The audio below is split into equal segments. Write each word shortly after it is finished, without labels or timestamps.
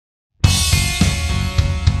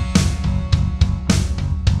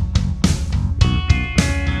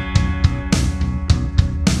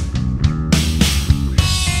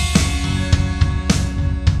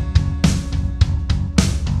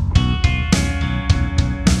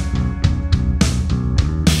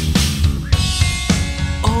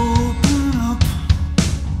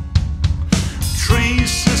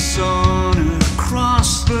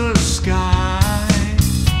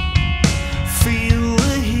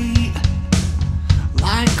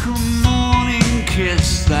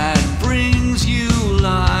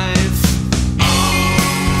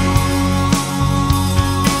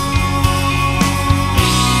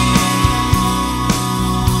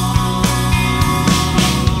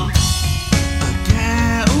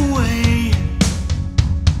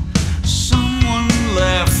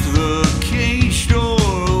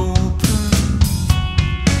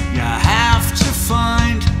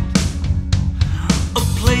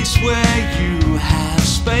place where you have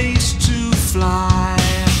space to fly.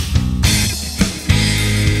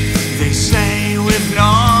 They say we've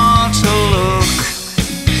not a look,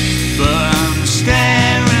 but I'm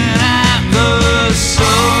staring at the sun.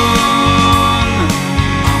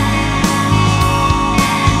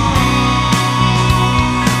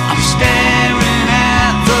 I'm staring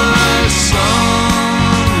at the sun.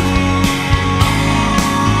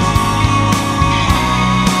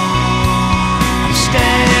 I'm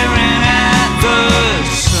staring at the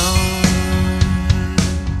sun.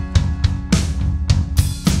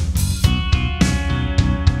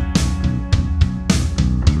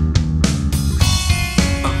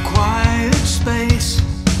 Space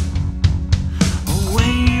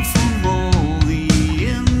away from all the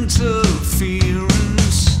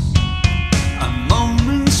interference, a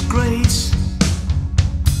moment's grace,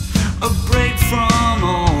 a break from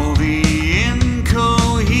all the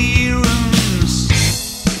incoherence.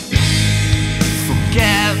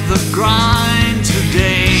 Forget the grind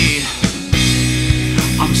today.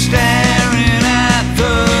 I'm staring at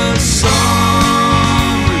the sun.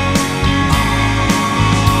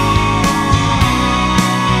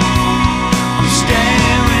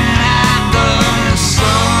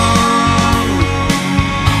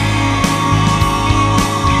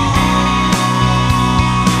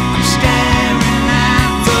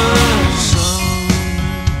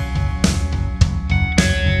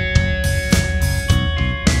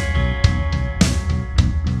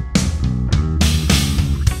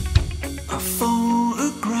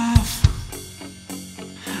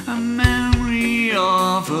 A memory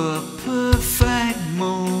of a perfect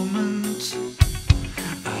moment,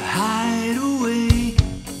 a hideaway,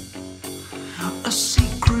 a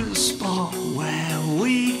secret spot where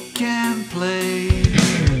we can play.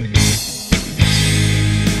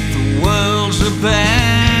 The world's a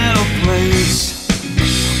better place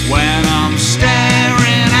when